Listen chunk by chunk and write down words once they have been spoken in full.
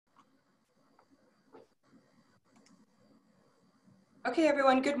Okay,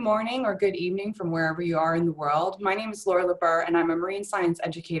 everyone, good morning or good evening from wherever you are in the world. My name is Laura LeBur, and I'm a marine science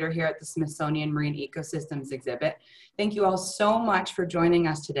educator here at the Smithsonian Marine Ecosystems exhibit. Thank you all so much for joining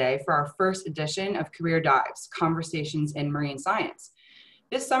us today for our first edition of Career Dives, Conversations in Marine Science.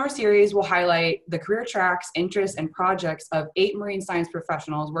 This summer series will highlight the career tracks, interests, and projects of 8 marine science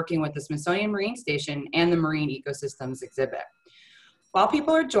professionals working with the Smithsonian Marine Station and the Marine Ecosystems exhibit. While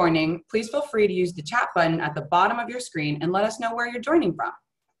people are joining, please feel free to use the chat button at the bottom of your screen and let us know where you're joining from.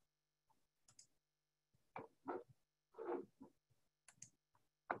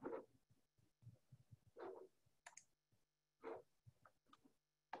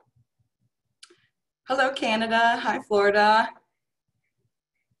 Hello, Canada. Hi, Florida.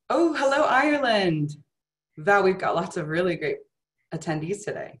 Oh, hello, Ireland. Val, we've got lots of really great attendees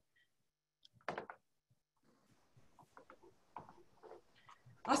today.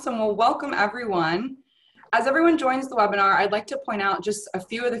 Awesome. Well, welcome, everyone. As everyone joins the webinar, I'd like to point out just a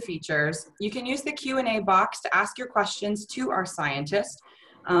few of the features. You can use the Q&A box to ask your questions to our scientists.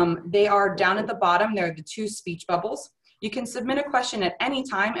 They are down at the bottom. They're the 2 speech bubbles. You can submit a question at any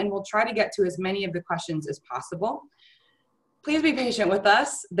time, and we'll try to get to as many of the questions as possible. Please be patient with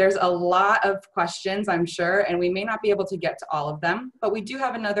us. There's a lot of questions, I'm sure, and we may not be able to get to all of them, but we do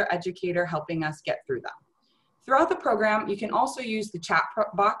have another educator helping us get through them. Throughout the program, you can also use the chat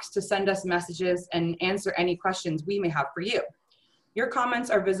box to send us messages and answer any questions we may have for you. Your comments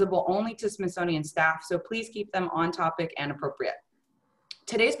are visible only to Smithsonian staff, so please keep them on topic and appropriate.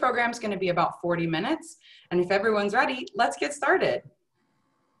 Today's program is going to be about 40 minutes, and if everyone's ready, let's get started.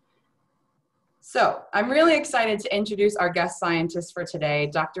 So I'm really excited to introduce our guest scientist for today,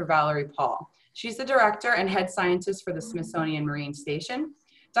 Dr. Valerie Paul. She's the director and head scientist for the Smithsonian Marine Station.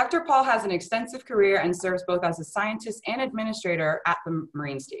 Dr. Paul has an extensive career and serves both as a scientist and administrator at the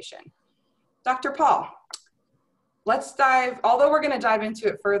Marine Station. Dr. Paul, although we're going to dive into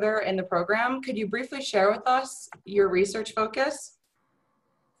it further in the program, could you briefly share with us your research focus?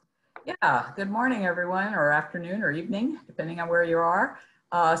 Yeah, good morning, everyone, or afternoon or evening, depending on where you are.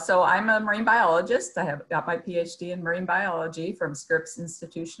 So I'm a marine biologist. I have got my PhD in marine biology from Scripps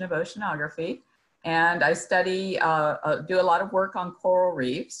Institution of Oceanography. And I study, do a lot of work on coral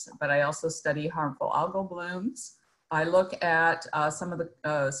reefs, but I also study harmful algal blooms. I look at some of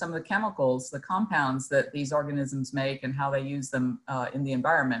the chemicals, the compounds that these organisms make and how they use them in the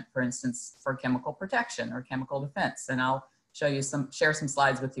environment, for instance, for chemical protection or chemical defense. And I'll show you share some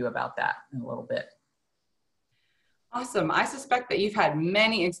slides with you about that in a little bit. Awesome. I suspect that you've had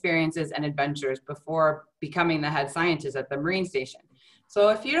many experiences and adventures before becoming the head scientist at the Marine Station. So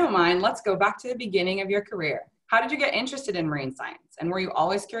if you don't mind, let's go back to the beginning of your career. How did you get interested in marine science? And were you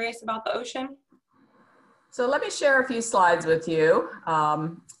always curious about the ocean? So let me share a few slides with you.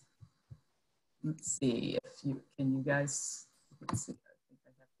 Let's see if you, can you guys, let's see, I think I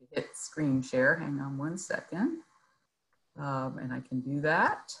have to hit screen share. Hang on one second. And I can do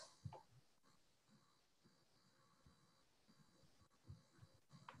that.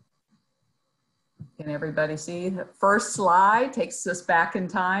 Can everybody see? The first slide takes us back in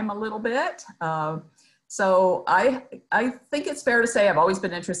time a little bit. So I think it's fair to say I've always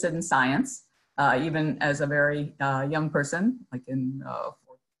been interested in science, even as a very young person, like in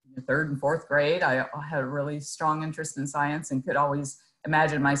 3rd and 4th grade. I had a really strong interest in science and could always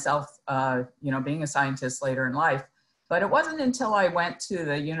imagine myself, being a scientist later in life. But it wasn't until I went to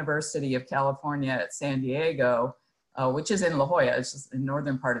the University of California at San Diego, which is in La Jolla, it's just in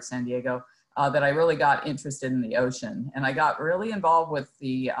northern part of San Diego, that I really got interested in the ocean. And I got really involved with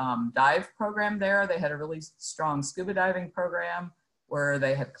the dive program there. They had a really strong scuba diving program where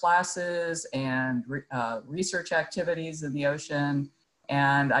they had classes and research activities in the ocean.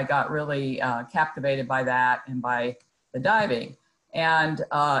 And I got really captivated by that and by the diving. And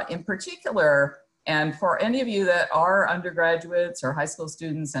in particular, and for any of you that are undergraduates or high school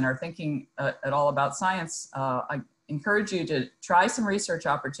students and are thinking at all about science, I encourage you to try some research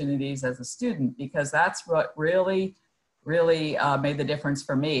opportunities as a student, because that's what really made the difference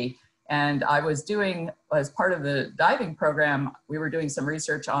for me. And I was doing, as part of the diving program, we were doing some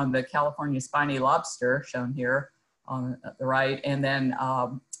research on the California spiny lobster, shown here on the right. And then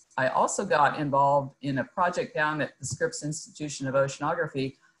I also got involved in a project down at the Scripps Institution of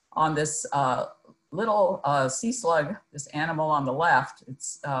Oceanography on this little sea slug, this animal on the left.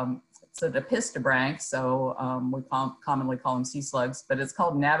 It's a dipistobranch, so we commonly call them sea slugs, but it's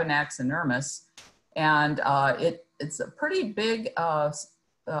called Navinax inermis. And it's a pretty big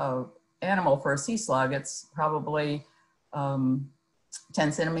animal for a sea slug. It's probably 10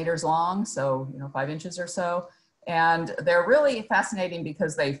 centimeters long, so 5 inches or so. And they're really fascinating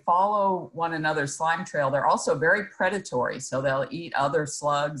because they follow one another's slime trail. They're also very predatory, so they'll eat other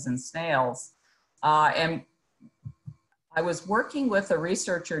slugs and snails. And I was working with a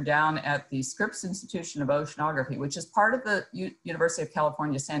researcher down at the Scripps Institution of Oceanography, which is part of the University of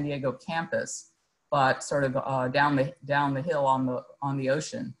California, San Diego campus, but sort of down the hill on the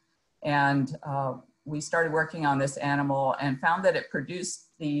ocean. And we started working on this animal and found that it produced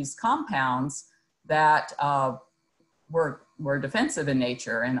these compounds that were defensive in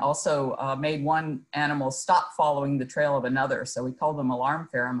nature, and also made one animal stop following the trail of another. So we called them alarm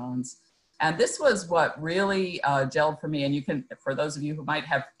pheromones. And this was what really gelled for me. And you can, for those of you who might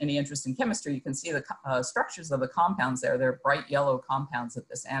have any interest in chemistry, you can see the structures of the compounds there. They're bright yellow compounds that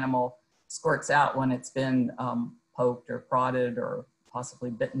this animal squirts out when it's been poked or prodded or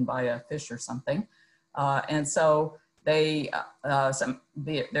possibly bitten by a fish or something. And so they're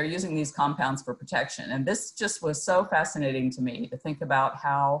using these compounds for protection. And this just was so fascinating to me to think about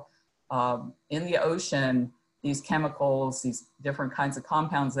how in the ocean, these chemicals, these different kinds of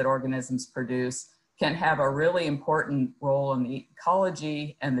compounds that organisms produce can have a really important role in the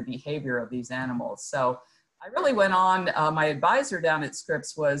ecology and the behavior of these animals. So I really went on, my advisor down at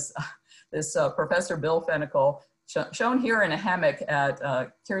Scripps was this Professor Bill Fennicle, shown here in a hammock at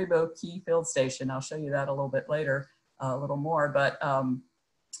Caribou Key Field Station. I'll show you that a little bit later, a little more, but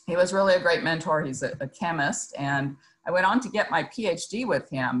he was really a great mentor. He's a chemist, and I went on to get my PhD with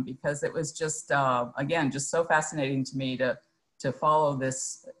him because it was just, again, just so fascinating to me to follow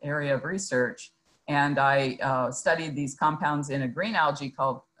this area of research. And I studied these compounds in a green algae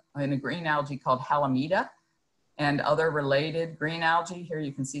called Halimeda and other related green algae. Here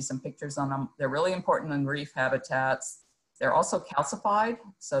you can see some pictures on them. They're really important in reef habitats. They're also calcified,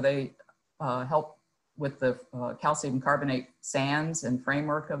 so they help with the calcium carbonate sands and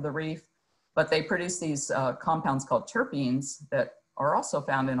framework of the reef. But they produce these compounds called terpenes that are also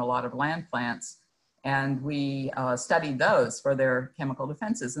found in a lot of land plants. And we studied those for their chemical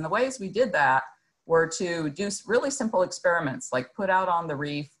defenses. And the ways we did that were to do really simple experiments, like put out on the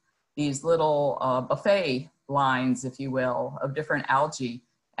reef these little buffet lines, if you will, of different algae,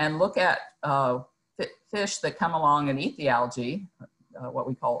 and look at fish that come along and eat the algae, what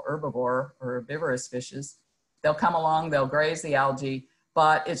we call herbivore or herbivorous fishes. They'll come along, they'll graze the algae,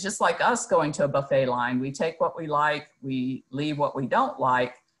 but it's just like us going to a buffet line. We take what we like, we leave what we don't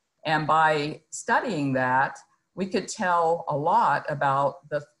like. And by studying that, we could tell a lot about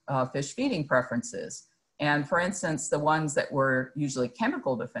the fish feeding preferences. And for instance, the ones that were usually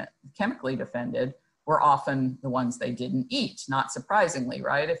chemically defended were often the ones they didn't eat, not surprisingly,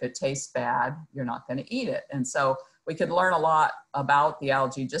 right? If it tastes bad, you're not going to eat it. And so we could learn a lot about the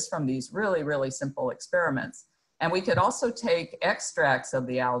algae just from these really, really simple experiments. And we could also take extracts of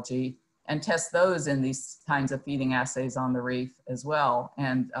the algae and test those in these kinds of feeding assays on the reef as well,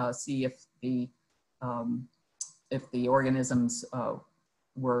 and see if the organisms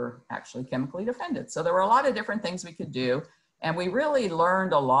were actually chemically defended. So there were a lot of different things we could do. And we really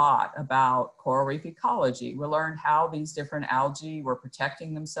learned a lot about coral reef ecology. We learned how these different algae were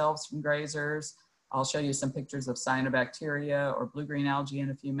protecting themselves from grazers. I'll show you some pictures of cyanobacteria or blue-green algae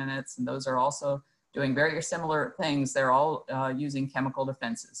in a few minutes. And those are also doing very similar things. They're all using chemical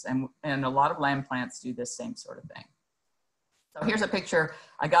defenses. And a lot of land plants do this same sort of thing. So here's a picture.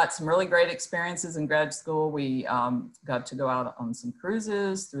 I got some really great experiences in grad school. We got to go out on some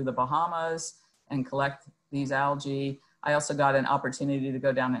cruises through the Bahamas and collect these algae. I also got an opportunity to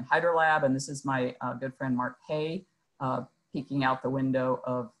go down in Hydrolab, and this is my good friend Mark Hay peeking out the window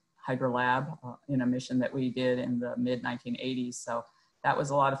of Hydrolab in a mission that we did in the mid-1980s. So that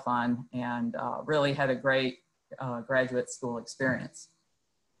was a lot of fun, and really had a great graduate school experience.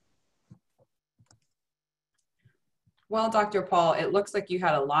 Well, Dr. Paul, it looks like you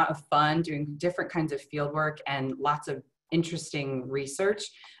had a lot of fun doing different kinds of field work and lots of interesting research.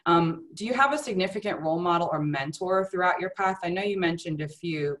 Do you have a significant role model or mentor throughout your path? I know you mentioned a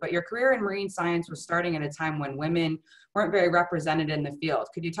few, but your career in marine science was starting at a time when women weren't very represented in the field.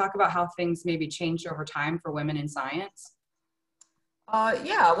 Could you talk about how things maybe changed over time for women in science?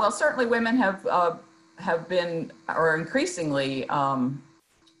 Yeah, well, certainly women have been, or increasingly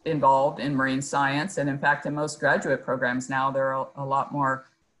involved in marine science. And in fact, in most graduate programs now, there are a lot more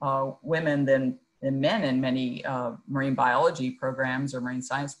women than men in many marine biology programs or marine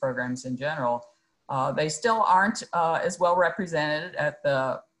science programs in general. They still aren't as well represented at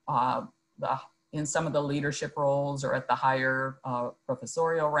in some of the leadership roles or at the higher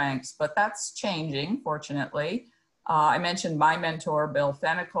professorial ranks, but that's changing, fortunately. I mentioned my mentor, Bill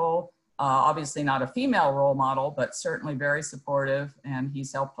Fennicle, obviously not a female role model, but certainly very supportive, and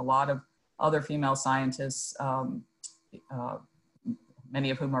he's helped a lot of other female scientists, many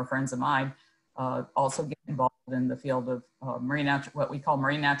of whom are friends of mine, also get involved in the field of what we call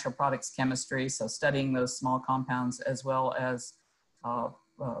marine natural products chemistry, so studying those small compounds as well as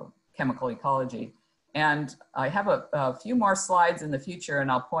chemical ecology. And I have a few more slides in the future,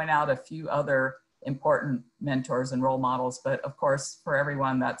 and I'll point out a few other important mentors and role models. But of course, for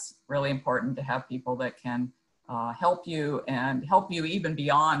everyone, that's really important to have people that can help you and help you even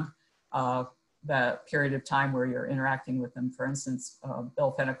beyond the period of time where you're interacting with them. For instance,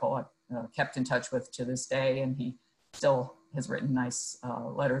 Bill Fennicle, I've kept in touch with to this day, and he still has written nice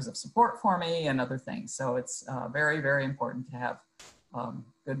letters of support for me and other things. So it's very, very important to have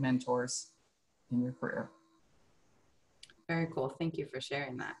good mentors in your career. Very cool. Thank you for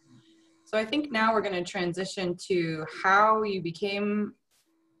sharing that. So I think now we're going to transition to how you became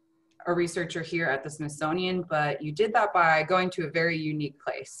a researcher here at the Smithsonian, but you did that by going to a very unique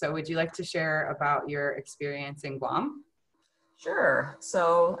place. So would you like to share about your experience in Guam? Sure.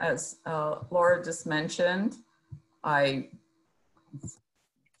 So as Laura just mentioned, get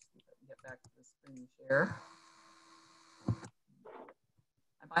back to the screen share.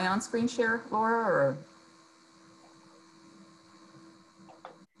 Am I on screen share, Laura, or?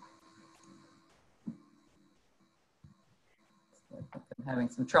 I'm having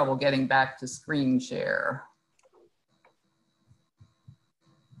some trouble getting back to screen share.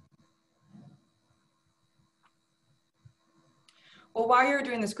 Well, while you're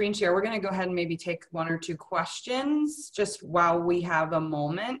doing the screen share, we're going to go ahead and maybe take one or two questions just while we have a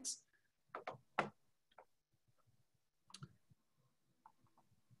moment.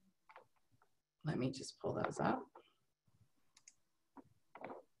 Let me just pull those up.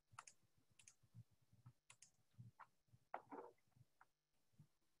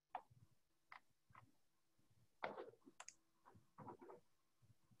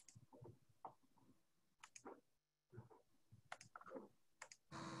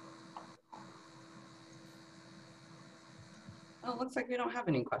 Oh, it looks like we don't have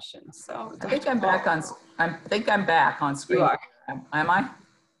any questions. So I think I'm back on screen. You are. Am I?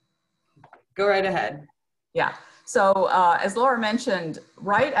 Go right ahead. Yeah. So as Laura mentioned,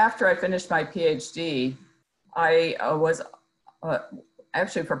 right after I finished my PhD, I was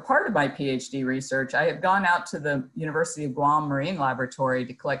actually, for part of my PhD research, I had gone out to the University of Guam Marine Laboratory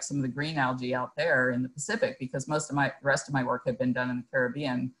to collect some of the green algae out there in the Pacific, because most of the rest of my work had been done in the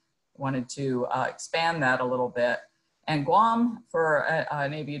Caribbean. I wanted to expand that a little bit. And Guam, for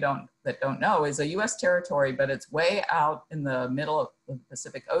any of you that don't know, is a US territory, but it's way out in the middle of the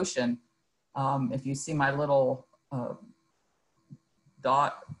Pacific Ocean. If you see my little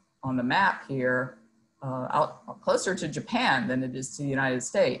dot on the map here, out closer to Japan than it is to the United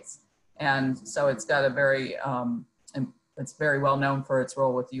States. And so it's got a very, it's very well known for its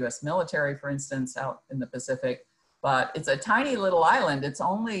role with the US military, for instance, out in the Pacific. But it's a tiny little island. It's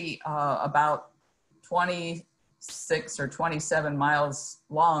only about 26 or 27 miles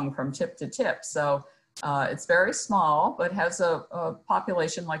long from tip to tip. So it's very small, but has a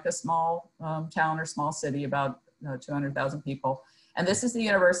population like a small town or small city, about 200,000 people. And this is the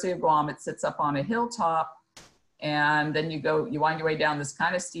University of Guam. It sits up on a hilltop, and then you wind your way down this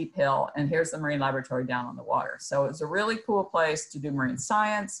kind of steep hill, and here's the Marine Laboratory down on the water. So it's a really cool place to do marine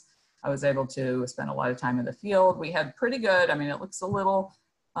science. I was able to spend a lot of time in the field. We had pretty good, I mean, it looks a little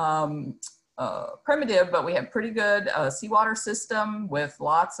primitive, but we have pretty good seawater system with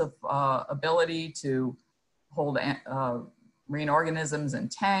lots of ability to hold marine organisms in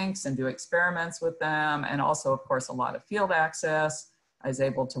tanks and do experiments with them. And also, of course, a lot of field access. I was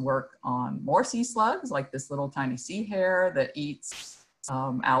able to work on more sea slugs, like this little tiny sea hare that eats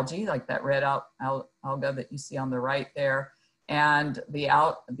algae, like that red alga that you see on the right there. And the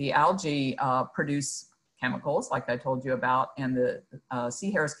algae produce chemicals, like I told you about, and the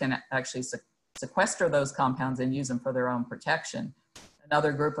sea hares can actually sequester those compounds and use them for their own protection.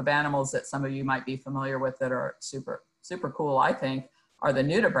 Another group of animals that some of you might be familiar with that are super cool, I think, are the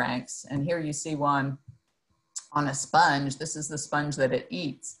nudibranchs. And here you see one on a sponge. This is the sponge that it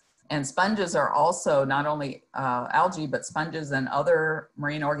eats. And sponges are also not only algae, but sponges and other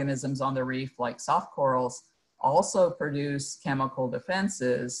marine organisms on the reef, like soft corals, also produce chemical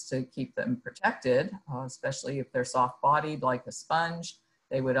defenses to keep them protected, especially if they're soft-bodied like a sponge.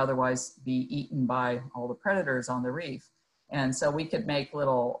 They would otherwise be eaten by all the predators on the reef. And so we could make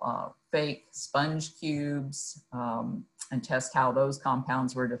little fake sponge cubes and test how those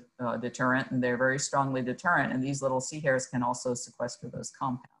compounds were deterrent, and they're very strongly deterrent. And these little sea hares can also sequester those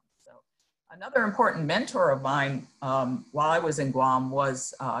compounds. So another important mentor of mine while I was in Guam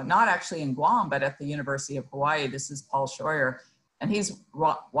was not actually in Guam, but at the University of Hawaii. This is Paul Scheuer. And he's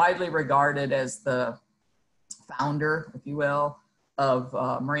widely regarded as the founder, if you will, of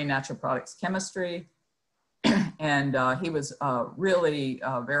marine natural products chemistry. And he was really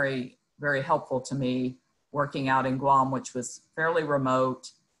very, very helpful to me working out in Guam, which was fairly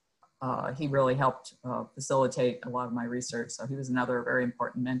remote. He really helped facilitate a lot of my research. So he was another very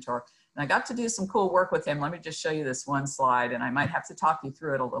important mentor. And I got to do some cool work with him. Let me just show you this one slide, and I might have to talk you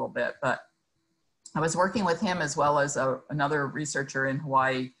through it a little bit. But I was working with him as well as another researcher in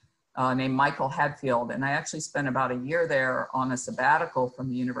Hawaii named Michael Hadfield. And I actually spent about a year there on a sabbatical from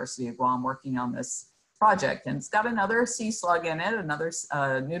the University of Guam working on this project. And it's got another sea slug in it, another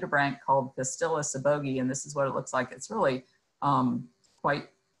nudibranch called Pistilla sabogi. And this is what it looks like. It's really quite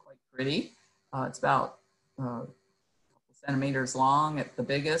pretty. It's about a couple centimeters long at the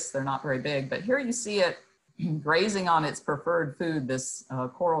biggest. They're not very big, but here you see it grazing on its preferred food, this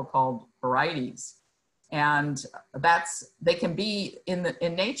coral called Porites. And they can be, in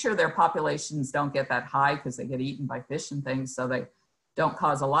nature, their populations don't get that high because they get eaten by fish and things, so they don't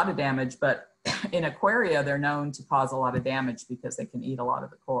cause a lot of damage. But in aquaria, they're known to cause a lot of damage because they can eat a lot of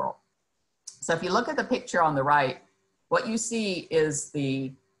the coral. So if you look at the picture on the right, what you see is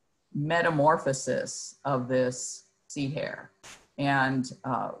the metamorphosis of this sea hare. And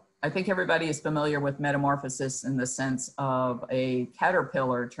I think everybody is familiar with metamorphosis in the sense of a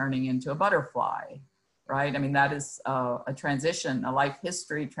caterpillar turning into a butterfly, right? I mean, that is a transition, a life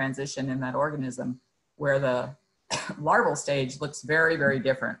history transition in that organism where the larval stage looks very, very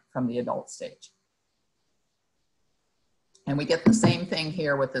different from the adult stage. And we get the same thing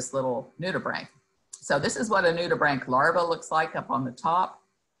here with this little nudibranch. So this is what a nudibranch larva looks like up on the top.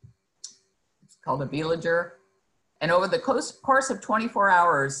 It's called a veliger. And over the course of 24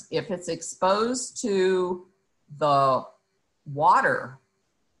 hours, if it's exposed to the water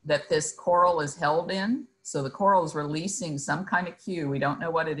that this coral is held in, so the coral is releasing some kind of cue, we don't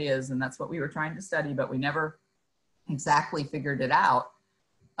know what it is, and that's what we were trying to study, but we never exactly figured it out.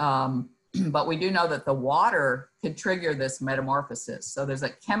 But we do know that the water could trigger this metamorphosis. So there's a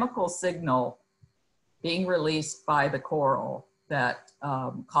chemical signal being released by the coral that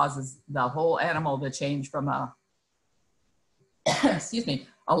causes the whole animal to change from a excuse me,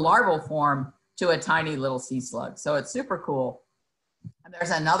 a larval form to a tiny little sea slug. So it's super cool. And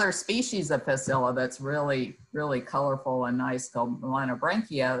there's another species of Pistilla that's really, really colorful and nice called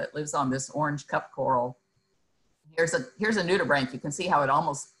melanobranchia that lives on this orange cup coral. Here's a nudibranch. You can see how it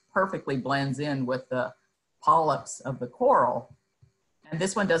almost perfectly blends in with the polyps of the coral. And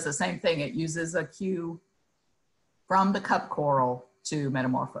this one does the same thing. It uses a cue from the cup coral to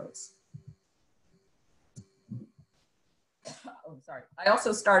metamorphose. Oh, sorry. I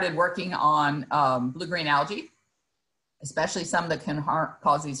also started working on blue-green algae, especially some that can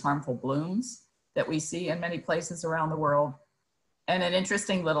cause these harmful blooms that we see in many places around the world. And an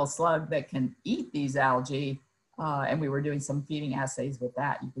interesting little slug that can eat these algae. And we were doing some feeding assays with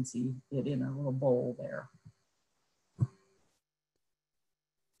that. You can see it in a little bowl there.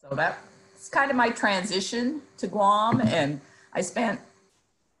 So that's kind of my transition to Guam. And I spent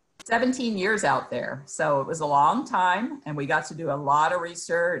 17 years out there. So it was a long time, and we got to do a lot of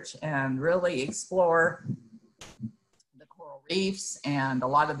research and really explore the coral reefs and a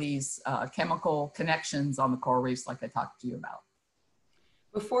lot of these chemical connections on the coral reefs like I talked to you about.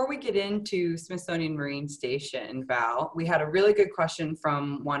 Before we get into Smithsonian Marine Station, Val, we had a really good question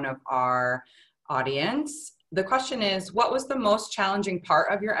from one of our audience. The question is, what was the most challenging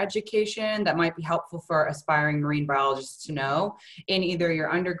part of your education that might be helpful for aspiring marine biologists to know in either your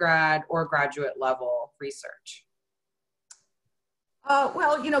undergrad or graduate level research?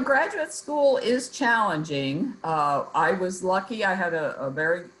 Well, you know, graduate school is challenging. I was lucky. I had a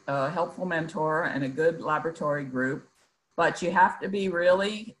very helpful mentor and a good laboratory group, but you have to be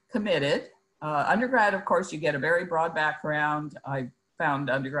really committed. Undergrad, of course, you get a very broad background. I found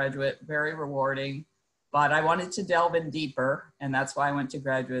undergraduate very rewarding. But I wanted to delve in deeper, and that's why I went to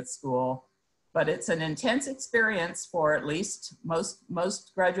graduate school. But it's an intense experience for at least,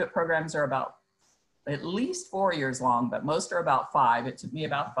 most graduate programs are about at least 4 years long, but most are about 5. It took me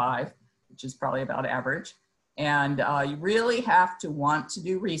about 5, which is probably about average. And you really have to want to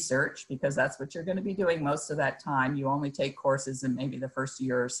do research because that's what you're going to be doing most of that time. You only take courses in maybe the first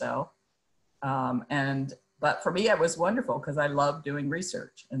year or so. But for me, it was wonderful because I love doing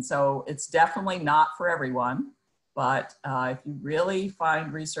research. And so it's definitely not for everyone, but if you really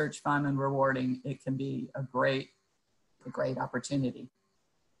find research fun and rewarding, it can be a great opportunity.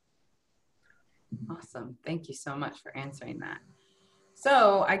 Awesome. Thank you so much for answering that.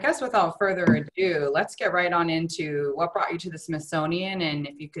 So I guess without further ado, let's get right on into what brought you to the Smithsonian and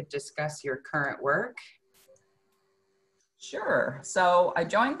if you could discuss your current work. Sure. So I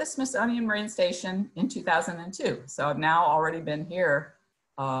joined the Smithsonian Marine Station in 2002. So I've now already been here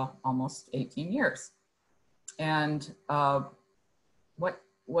almost 18 years. And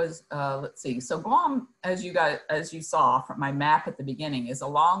let's see. So Guam, as you saw from my map at the beginning, is a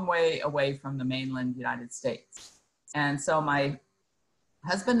long way away from the mainland United States. And so my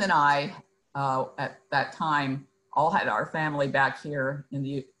husband and I, at that time, all had our family back here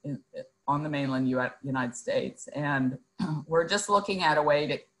on the mainland United States. And we're just looking at a way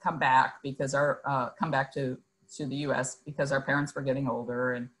to come back because come back to the US because our parents were getting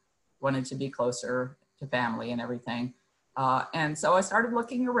older and wanted to be closer to family and everything. And so I started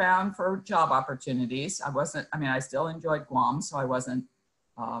looking around for job opportunities. I still enjoyed Guam, so I wasn't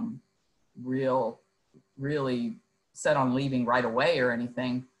really set on leaving right away or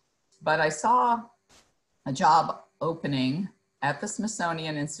anything. But I saw a job opening at the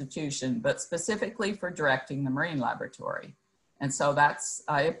Smithsonian Institution, but specifically for directing the Marine Laboratory. And so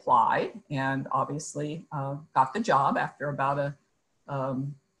I applied and obviously got the job after about a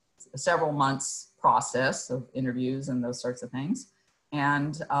several months process of interviews and those sorts of things.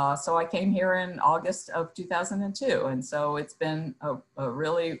 And so I came here in August of 2002. And so it's been a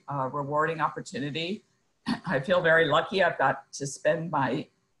really rewarding opportunity. I feel very lucky. I've got to spend my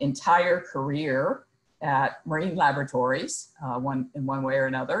entire career at marine laboratories, in one way or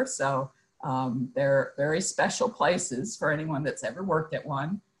another. So they're very special places for anyone that's ever worked at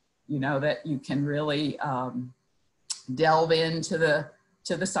one. You know that you can really delve into the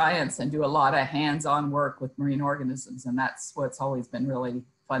science and do a lot of hands-on work with marine organisms, and that's what's always been really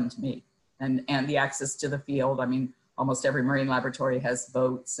fun to me. And the access to the field. I mean, almost every marine laboratory has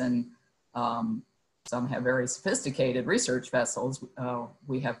boats, and some have very sophisticated research vessels.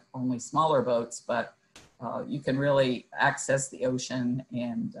 We have only smaller boats, but you can really access the ocean.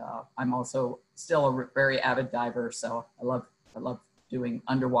 And I'm also still a very avid diver, so I love doing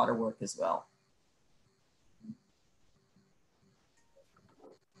underwater work as well.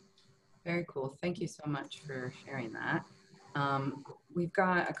 Very cool. Thank you so much for sharing that. We've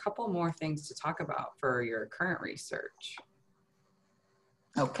got a couple more things to talk about for your current research.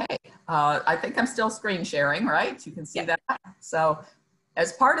 Okay, I think I'm still screen sharing, right? You can see that. So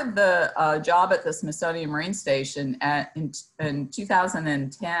as part of the job at the Smithsonian Marine Station in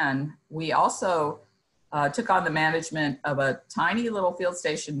 2010, we also took on the management of a tiny little field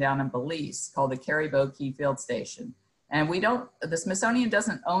station down in Belize called the Caribou Key Field Station. And the Smithsonian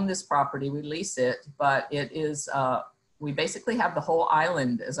doesn't own this property, we lease it, but it is, we basically have the whole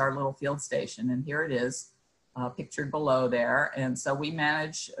island as our little field station. And here it is, pictured below there. And so we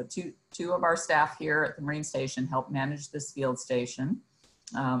manage, two of our staff here at the Marine Station help manage this field station.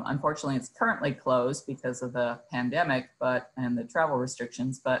 Unfortunately, it's currently closed because of the pandemic and the travel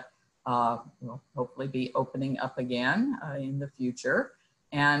restrictions, but we'll hopefully be opening up again in the future.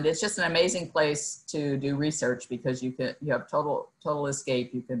 And it's just an amazing place to do research because you have total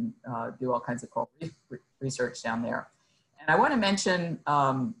escape. You can do all kinds of cool research down there. And I want to mention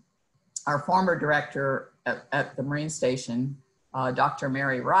our former director at the Marine Station, Dr.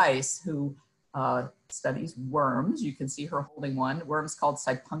 Mary Rice, who studies worms. You can see her holding one. Worms called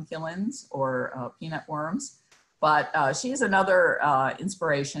sipunculans or peanut worms. But she's another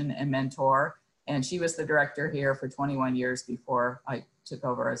inspiration and mentor. And she was the director here for 21 years before I took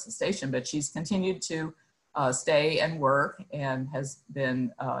over as the station. But she's continued to stay and work and has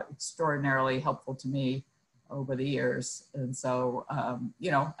been extraordinarily helpful to me over the years. And so,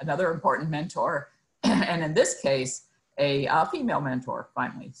 another important mentor. And in this case, a female mentor,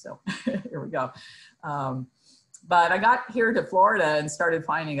 finally. So here we go. But I got here to Florida and started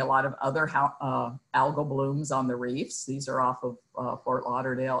finding a lot of other algal blooms on the reefs. These are off of Fort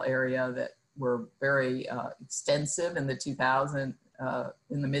Lauderdale area that were very extensive in the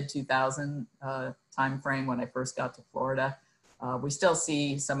mid-2000 time frame when I first got to Florida. We still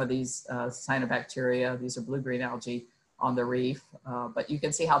see some of these cyanobacteria. These are blue-green algae on the reef, but you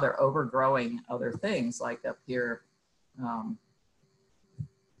can see how they're overgrowing other things, like up here, where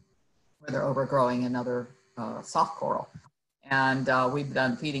they're overgrowing another soft coral. And we've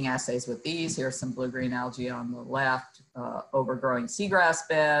done feeding assays with these. Here's some blue-green algae on the left, overgrowing seagrass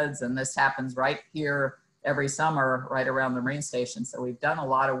beds, and this happens right here every summer, right around the Marine Station. So we've done a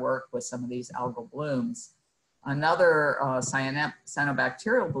lot of work with some of these algal blooms. Another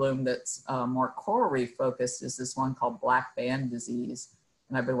cyanobacterial bloom that's more coral reef focused is this one called black band disease.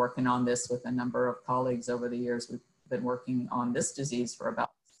 And I've been working on this with a number of colleagues over the years. We've been working on this disease for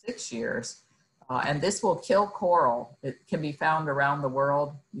about 6 years. And this will kill coral. It can be found around the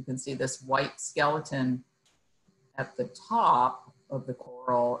world. You can see this white skeleton at the top of the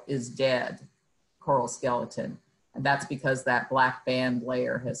coral is dead, coral skeleton. And that's because that black band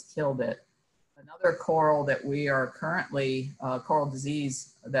layer has killed it. Another coral that we are currently, coral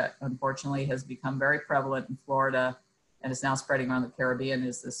disease that unfortunately has become very prevalent in Florida and is now spreading around the Caribbean,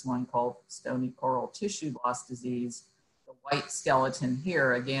 is this one called stony coral tissue loss disease. The white skeleton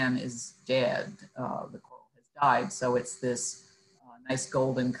here again is dead. The coral has died, so it's this nice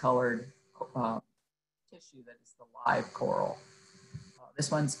golden colored tissue that is the live coral. This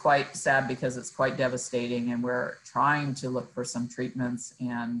one's quite sad because it's quite devastating, and we're trying to look for some treatments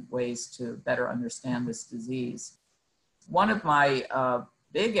and ways to better understand this disease. One of my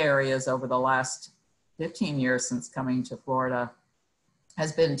big areas over the last 15 years since coming to Florida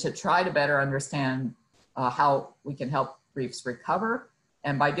has been to try to better understand how we can help reefs recover.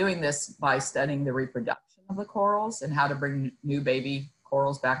 And by doing this, by studying the reproduction of the corals and how to bring new baby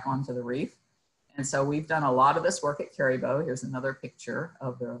corals back onto the reef. And so we've done a lot of this work at Caribo. Here's another picture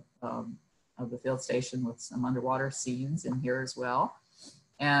of the field station with some underwater scenes in here as well.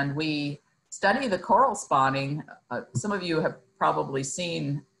 And we study the coral spawning. Some of you have probably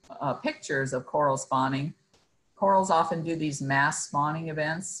seen pictures of coral spawning. Corals often do these mass spawning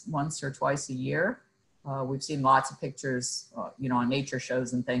events once or twice a year. We've seen lots of pictures, you know, on nature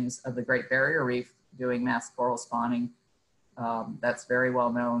shows and things of the Great Barrier Reef doing mass coral spawning. That's very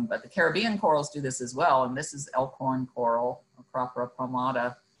well known, but the Caribbean corals do this as well. And this is elkhorn coral, Acropora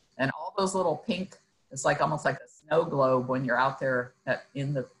palmata, and all those little pink, it's like almost like a snow globe when you're out there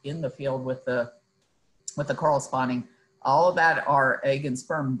in the field with the coral spawning. All of that are egg and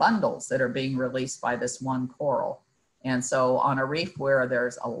sperm bundles that are being released by this one coral. And so on a reef where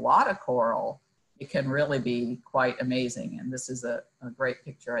there's a lot of coral, it can really be quite amazing. And this is a great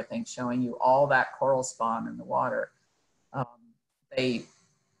picture, I think, showing you all that coral spawn in the water.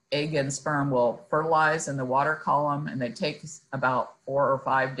 Egg and sperm will fertilize in the water column, and they take about 4 or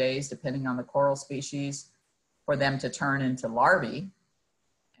 5 days, depending on the coral species, for them to turn into larvae.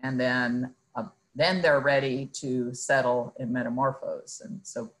 And then they're ready to settle and metamorphose. And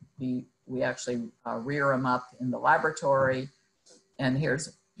so we actually rear them up in the laboratory. And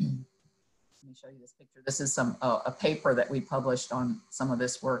here's, let me show you this picture. This is a paper that we published on some of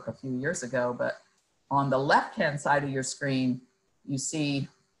this work a few years ago, but on the left-hand side of your screen, you see,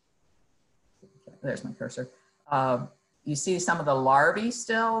 there's my cursor. You see some of the larvae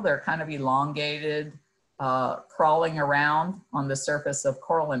still. They're kind of elongated, crawling around on the surface of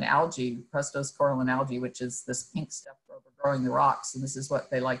coral and algae, Prestose coral and algae, which is this pink stuff overgrowing the rocks. And this is what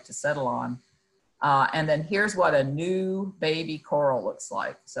they like to settle on. And then here's what a new baby coral looks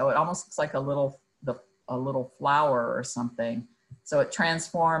like. So it almost looks like a little flower or something. So it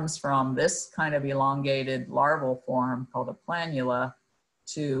transforms from this kind of elongated larval form called a planula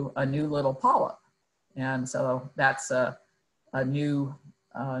to a new little polyp. And so that's a new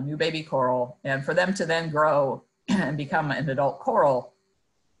baby coral. And for them to then grow and become an adult coral,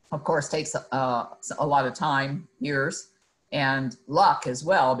 of course, takes a lot of time, years, and luck as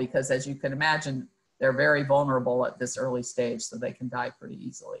well, because as you can imagine, they're very vulnerable at this early stage, so they can die pretty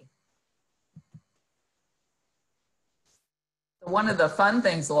easily. One of the fun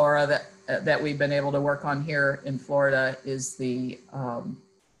things, Laura, that we've been able to work on here in Florida is the,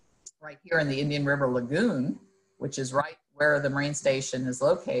 right here in the Indian River Lagoon, which is right where the Marine Station is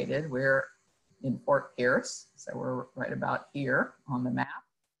located. We're in Fort Pierce, so we're right about here on the map.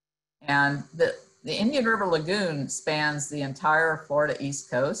 And the Indian River Lagoon spans the entire Florida East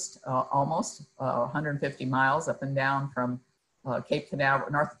Coast, almost 150 miles up and down from Cape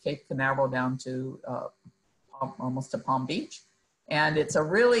Canaveral, north of Cape Canaveral down to almost to Palm Beach. And it's a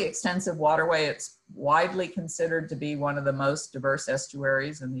really extensive waterway. It's widely considered to be one of the most diverse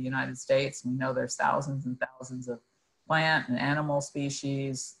estuaries in the United States. We know there's thousands and thousands of plant and animal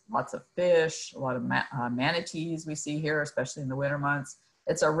species, lots of fish, a lot of manatees we see here, especially in the winter months.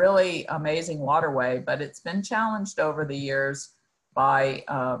 It's a really amazing waterway, but it's been challenged over the years by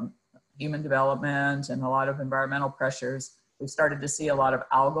human development and a lot of environmental pressures. We've started to see a lot of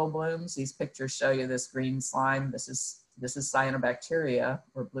algal blooms. These pictures show you this green slime. This is cyanobacteria,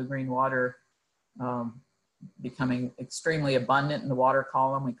 or blue-green water, becoming extremely abundant in the water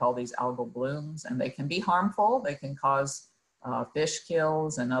column. We call these algal blooms, and they can be harmful. They can cause fish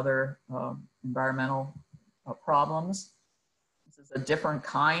kills and other environmental problems. This is a different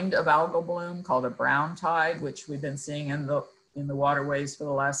kind of algal bloom called a brown tide, which we've been seeing in the waterways for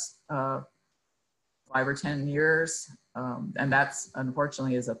the last 5 or 10 years. And that's,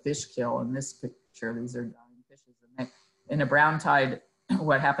 unfortunately, is a fish kill. In this picture, these are dying fishes. And in a brown tide,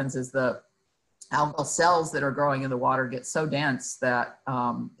 what happens is the algal cells that are growing in the water get so dense that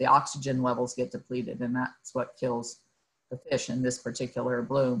the oxygen levels get depleted, and that's what kills the fish in this particular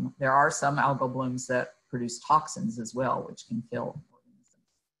bloom. There are some algal blooms that produce toxins as well, which can kill organisms.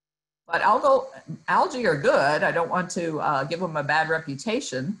 But algae are good. I don't want to give them a bad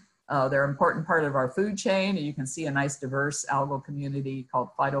reputation. They're an important part of our food chain. You can see a nice diverse algal community called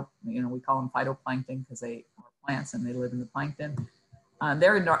we call them phytoplankton because they are plants and they live in the plankton.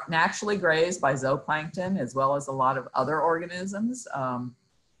 They're naturally grazed by zooplankton as well as a lot of other organisms.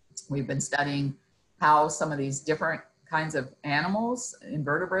 We've been studying how some of these different kinds of animals,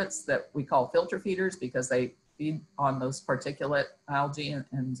 invertebrates that we call filter feeders because they feed on those particulate algae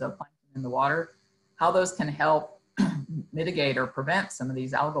and zooplankton in the water, how those can help mitigate or prevent some of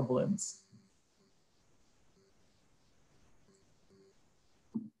these algal blooms.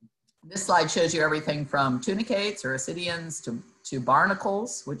 This slide shows you everything from tunicates or ascidians to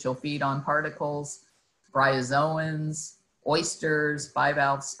barnacles, which will feed on particles, bryozoans, oysters,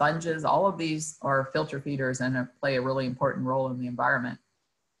 bivalve sponges. All of these are filter feeders and play a really important role in the environment.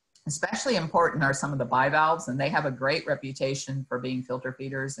 Especially important are some of the bivalves, and they have a great reputation for being filter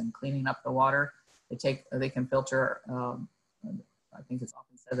feeders and cleaning up the water. They can filter, I think it's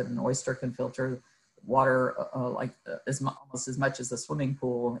often said that an oyster can filter water almost as much as a swimming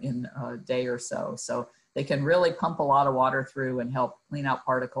pool in a day or so. So they can really pump a lot of water through and help clean out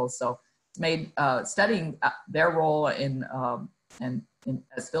particles. So it's made studying their role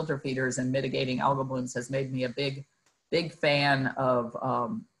as filter feeders and mitigating algal blooms has made me a big fan of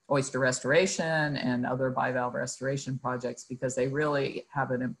oyster restoration and other bivalve restoration projects because they really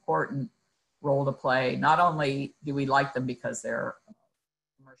have an important role to play. Not only do we like them because they're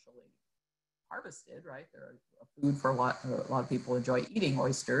commercially harvested, right? They're a food for a lot of people enjoy eating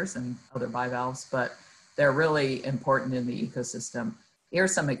oysters and other bivalves, but they're really important in the ecosystem.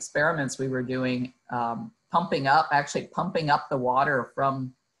 Here's some experiments we were doing, pumping up the water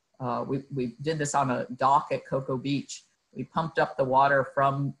from, we did this on a dock at Cocoa Beach. We pumped up the water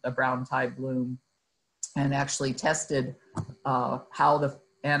from the brown tide bloom and actually tested how the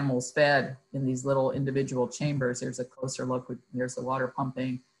animals fed in these little individual chambers. Here's a closer look. Here's the water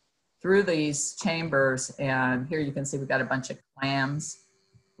pumping through these chambers. And here you can see we've got a bunch of clams.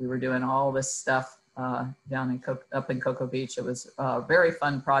 We were doing all this stuff up in Cocoa Beach. It was a very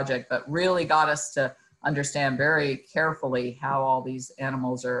fun project, but really got us to understand very carefully how all these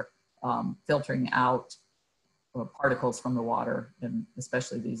animals are filtering out particles from the water, and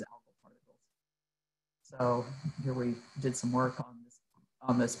especially these algal particles. So here we did some work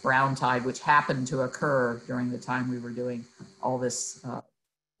on this brown tide, which happened to occur during the time we were doing all this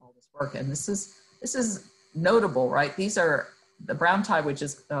work. And this is notable, right? These are the brown tide, which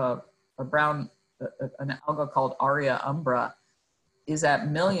is an alga called Aria umbra, is at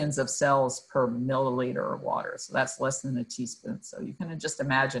millions of cells per milliliter of water. So that's less than a teaspoon. So you can just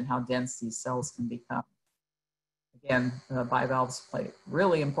imagine how dense these cells can become. Again, bivalves play a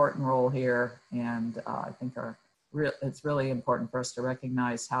really important role here, and I think it's really important for us to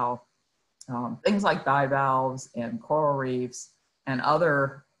recognize how things like bivalves and coral reefs and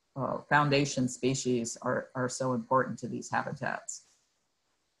other foundation species are so important to these habitats.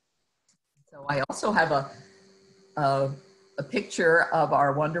 So I also have a picture of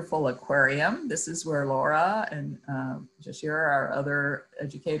our wonderful aquarium. This is where Laura and Jashira, our other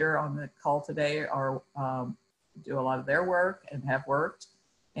educator on the call today, do a lot of their work and have worked.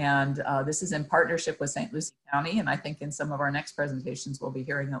 And this is in partnership with St. Lucie County. And I think in some of our next presentations, we'll be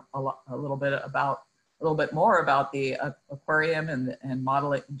hearing a little bit more about the aquarium and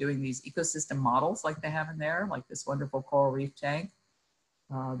modeling, doing these ecosystem models like they have in there, like this wonderful coral reef tank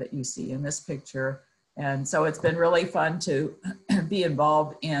that you see in this picture. And so it's been really fun to be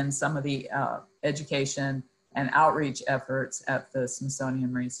involved in some of the education and outreach efforts at the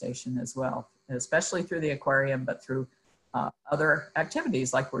Smithsonian Marine Station as well, especially through the aquarium, but through other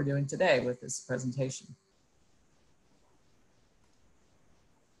activities like we're doing today with this presentation.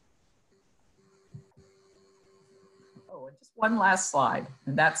 Oh, and just one last slide,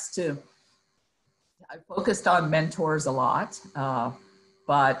 and that's I focused on mentors a lot,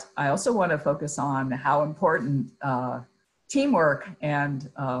 but I also want to focus on how important teamwork and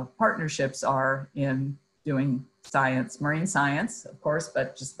partnerships are in doing science, marine science, of course,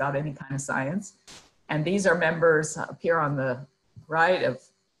 but just about any kind of science. And these are members up here on the right of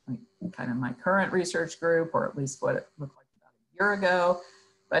kind of my current research group, or at least what it looked like about a year ago.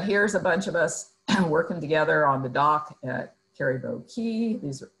 But here's a bunch of us working together on the dock at Carrybow Key.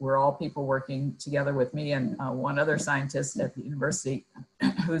 These were all people working together with me and one other scientist at the university,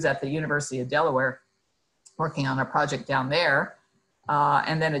 who's at the University of Delaware, working on a project down there.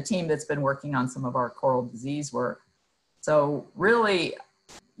 And then a team that's been working on some of our coral disease work. So really,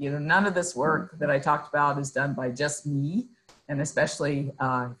 none of this work that I talked about is done by just me And especially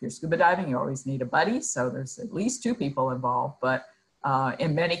if you're scuba diving, you always need a buddy. So there's at least 2 people involved, but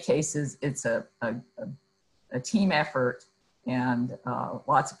in many cases, it's a team effort, and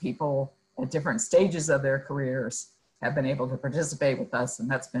lots of people at different stages of their careers have been able to participate with us,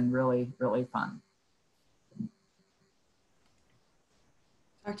 and that's been really, really fun.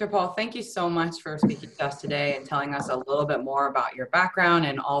 Dr. Paul, thank you so much for speaking to us today and telling us a little bit more about your background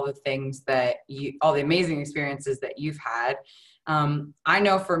and all the things that all the amazing experiences that you've had. I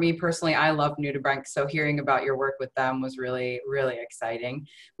know for me personally, I love nudibranchs, so hearing about your work with them was really, really exciting.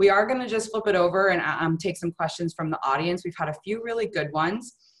 We are going to just flip it over and take some questions from the audience. We've had a few really good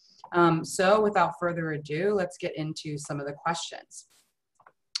ones. So without further ado, let's get into some of the questions.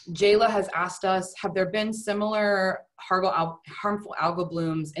 Jayla has asked us, have there been similar harmful algal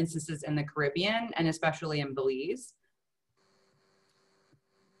blooms instances in the Caribbean and especially in Belize?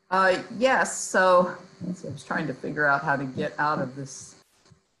 Yes, so I was trying to figure out how to get out of this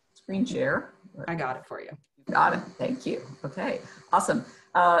screen share. I got it for you. Got it, thank you. Okay, awesome.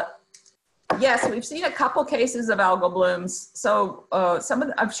 Yes, we've seen a couple cases of algal blooms. So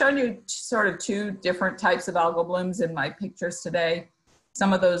I've shown you sort of 2 different types of algal blooms in my pictures today.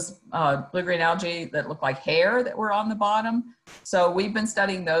 Some of those blue-green algae that look like hair that were on the bottom. So we've been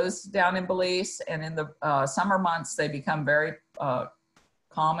studying those down in Belize, and in the summer months, they become very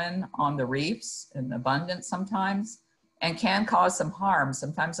common on the reefs and abundant sometimes, and can cause some harm.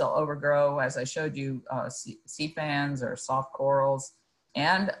 Sometimes they'll overgrow, as I showed you, sea fans or soft corals,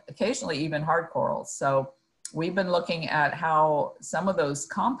 and occasionally even hard corals. So we've been looking at how some of those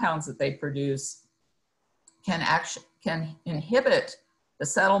compounds that they produce can inhibit the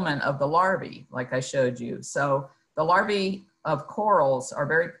settlement of the larvae, like I showed you. So the larvae of corals are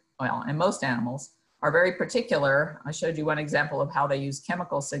very, well, and most animals are very particular. I showed you one example of how they use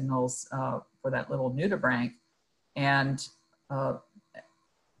chemical signals for that little nudibranch. And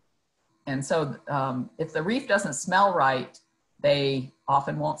so if the reef doesn't smell right, they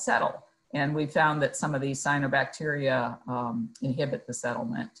often won't settle. And we found that some of these cyanobacteria inhibit the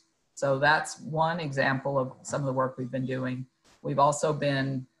settlement. So that's one example of some of the work we've been doing. We've also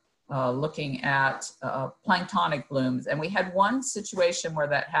been looking at planktonic blooms. And we had one situation where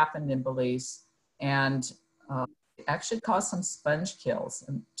that happened in Belize, and it actually caused some sponge kills.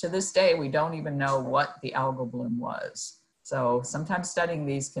 And to this day, we don't even know what the algal bloom was. So sometimes studying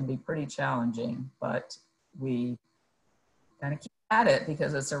these can be pretty challenging, but we kind of keep at it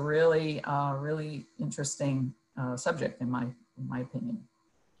because it's a really, really interesting subject in my opinion.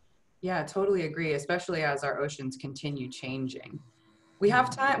 Yeah, totally agree, especially as our oceans continue changing. We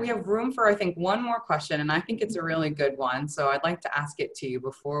have time, we have room for, I think, one more question, and I think it's a really good one. So I'd like to ask it to you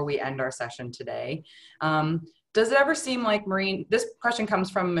before we end our session today. Does it ever seem like this question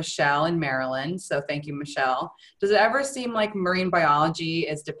comes from Michelle in Maryland. So thank you, Michelle. Does it ever seem like marine biology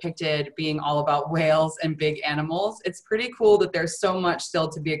is depicted being all about whales and big animals? It's pretty cool that there's so much still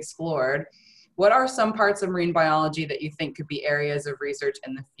to be explored. What are some parts of marine biology that you think could be areas of research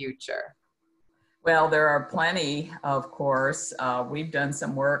in the future? Well, there are plenty, of course. We've done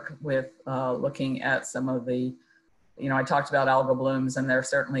some work with looking at some of the, I talked about algal blooms, and they're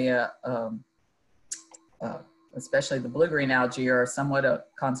certainly especially the blue-green algae are somewhat a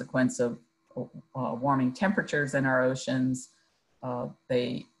consequence of warming temperatures in our oceans.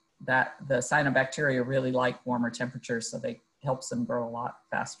 The cyanobacteria really like warmer temperatures, so they helps them grow a lot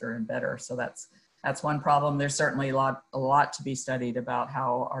faster and better. So that's one problem. There's certainly a lot to be studied about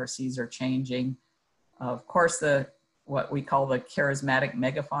how our seas are changing. Of course, what we call the charismatic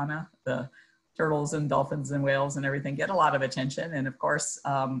megafauna, the turtles and dolphins and whales and everything get a lot of attention. And of course,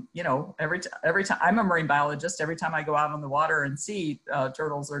 every time I'm a marine biologist, every time I go out on the water and see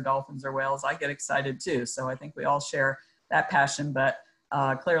turtles or dolphins or whales, I get excited too. So I think we all share that passion, but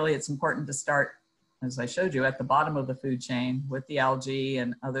clearly it's important to start, as I showed you, at the bottom of the food chain with the algae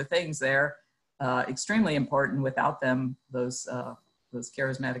and other things there. Extremely important. Without them, those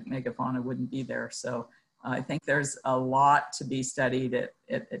charismatic megafauna wouldn't be there. So I think there's a lot to be studied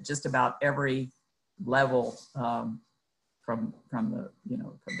at just about every level, from the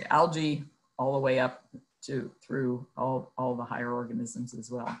algae all the way up through all the higher organisms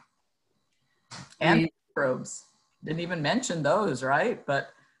as well. And microbes. Didn't even mention those, right? But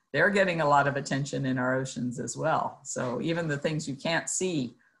they're getting a lot of attention in our oceans as well. So even the things you can't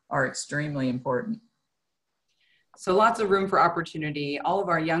see are extremely important. So lots of room for opportunity. All of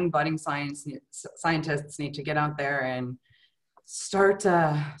our young budding scientists need to get out there and start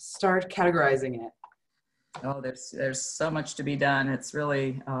categorizing it. Oh, there's so much to be done. It's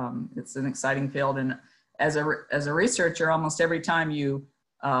really, it's an exciting field. And as a researcher, almost every time you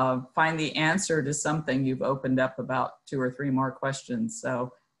find the answer to something, you've opened up about 2 or 3 more questions.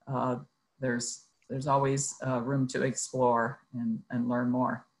 So there's always room to explore and learn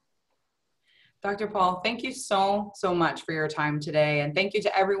more. Dr. Paul, thank you so much for your time today. And thank you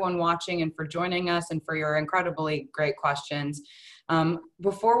to everyone watching and for joining us and for your incredibly great questions.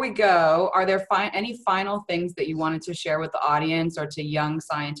 Before we go, are there any final things that you wanted to share with the audience or to young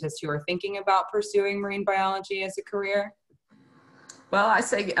scientists who are thinking about pursuing marine biology as a career? Well, I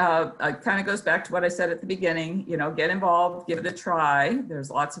say it kind of goes back to what I said at the beginning, you know, get involved, give it a try.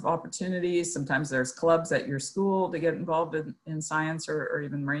 There's lots of opportunities. Sometimes there's clubs at your school to get involved in science or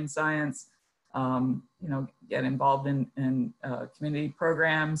even marine science. You know, get involved in community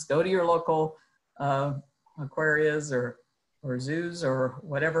programs, go to your local aquariums or zoos or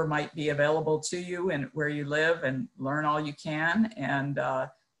whatever might be available to you and where you live, and learn all you can, and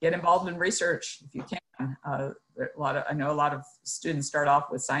get involved in research if you can. I know a lot of students start off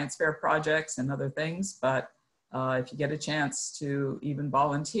with science fair projects and other things, but if you get a chance to even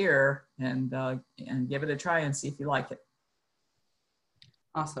volunteer and give it a try and see if you like it.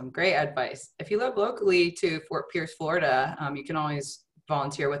 Awesome, great advice. If you live locally to Fort Pierce, Florida, you can always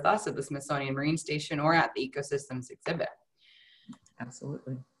volunteer with us at the Smithsonian Marine Station or at the Ecosystems exhibit.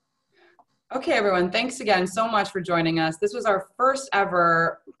 Absolutely. Okay, everyone, thanks again so much for joining us. This was our first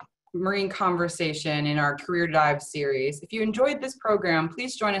ever marine conversation in our Career Dive series. If you enjoyed this program,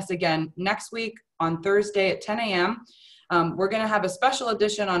 please join us again next week on Thursday at 10 a.m. We're going to have a special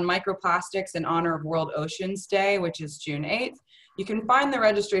edition on microplastics in honor of World Oceans Day, which is June 8th. You can find the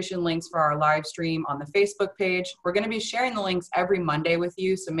registration links for our live stream on the Facebook page. We're going to be sharing the links every Monday with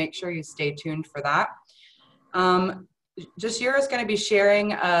you, so make sure you stay tuned for that. Jasheera is going to be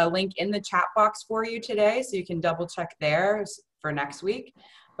sharing a link in the chat box for you today, so you can double check there for next week.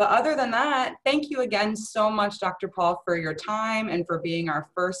 But other than that, thank you again so much, Dr. Paul, for your time and for being our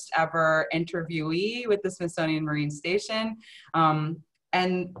first ever interviewee with the Smithsonian Marine Station.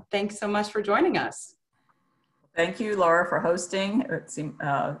 And thanks so much for joining us. Thank you, Laura, for hosting.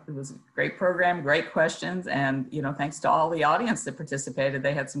 It was a great program, great questions, and thanks to all the audience that participated.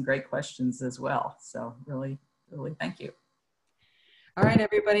 They had some great questions as well. So really, really thank you. All right,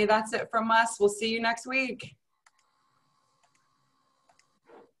 everybody, that's it from us. We'll see you next week.